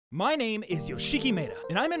My name is YOSHIKI MAEDA,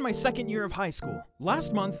 and I'm in my second year of high school.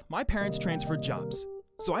 Last month, my parents transferred jobs,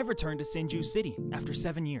 so I've returned to Senju City after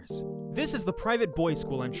 7 years. This is the private boys'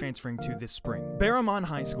 school I'm transferring to this spring, Baramon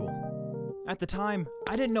High School. At the time,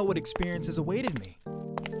 I didn't know what experiences awaited me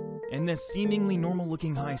in this seemingly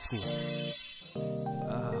normal-looking high school.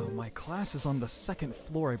 My class is on the second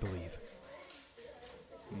floor, I believe.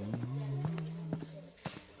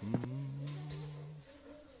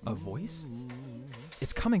 A voice?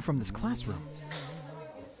 It's coming from this classroom.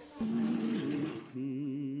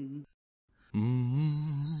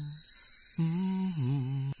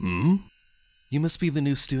 You must be the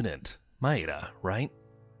new student, MAEDA, right?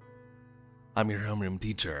 I'm your homeroom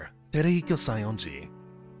teacher, Terehiko Sayonji.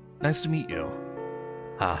 Nice to meet you.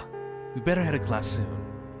 We better head to class soon.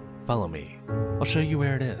 Follow me. I'll show you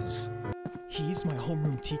where it is. He's my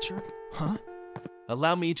homeroom teacher? Huh?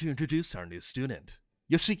 Allow me to introduce our new student,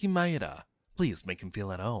 Yoshiki MAEDA. Please make him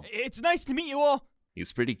feel at home. It's nice to meet you all.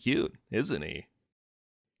 He's pretty cute, isn't he?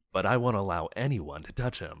 But I won't allow anyone to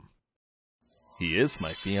touch him. He is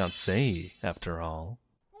my fiancé, after all.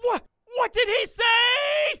 What did he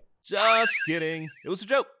say? Just kidding. It was a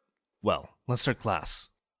joke. Well, let's start class.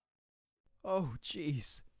 Oh,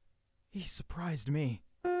 jeez. He surprised me.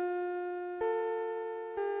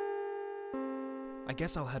 I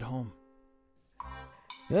guess I'll head home.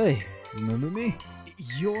 Hey, remember me?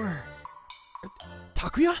 You're...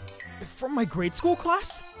 Takuya? From my grade school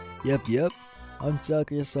class? Yep. I'm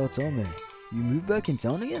Takuya Saotome. You moved back in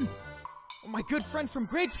town again? My good friend from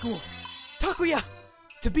grade school. Takuya!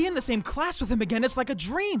 To be in the same class with him again is like a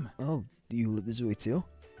dream. Oh, do you live this way too?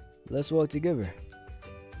 Let's walk together.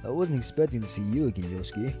 I wasn't expecting to see you again,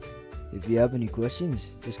 Yoshiki. If you have any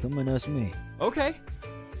questions, just come and ask me. Okay.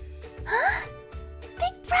 Huh?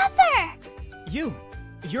 Big brother!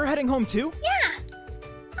 You're heading home too? Yeah!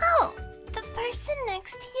 Oh, the person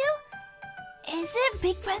next to you? Is it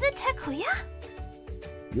Big Brother Takuya?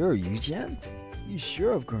 You're Yu-chan? You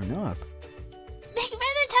sure have grown up. Big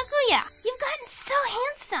Brother Takuya, you've gotten so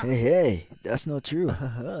handsome! Hey, that's not true.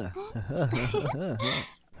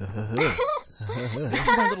 This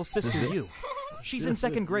is my little sister, Yu. She's in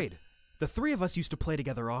second grade. The three of us used to play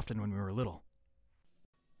together often when we were little.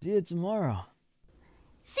 See you tomorrow.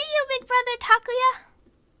 See you, Big Brother Takuya.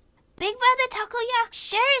 Big Brother Takuya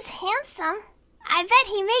sure is handsome. I bet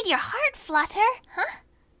he made your heart flutter,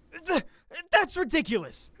 huh? That's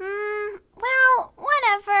ridiculous! Well,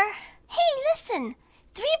 whatever. Hey, listen.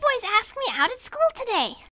 3 boys asked me out at school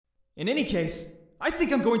today. In any case, I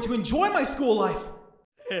think I'm going to enjoy my school life!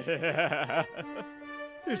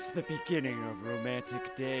 It's the beginning of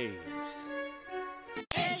romantic days.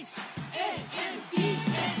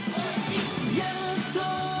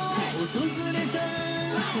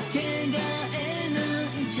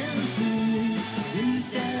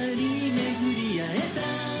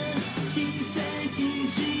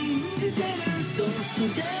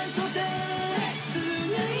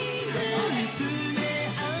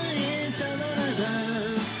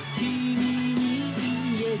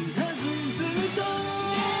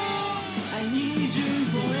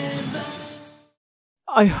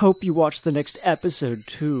 I hope you watch the next episode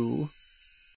too.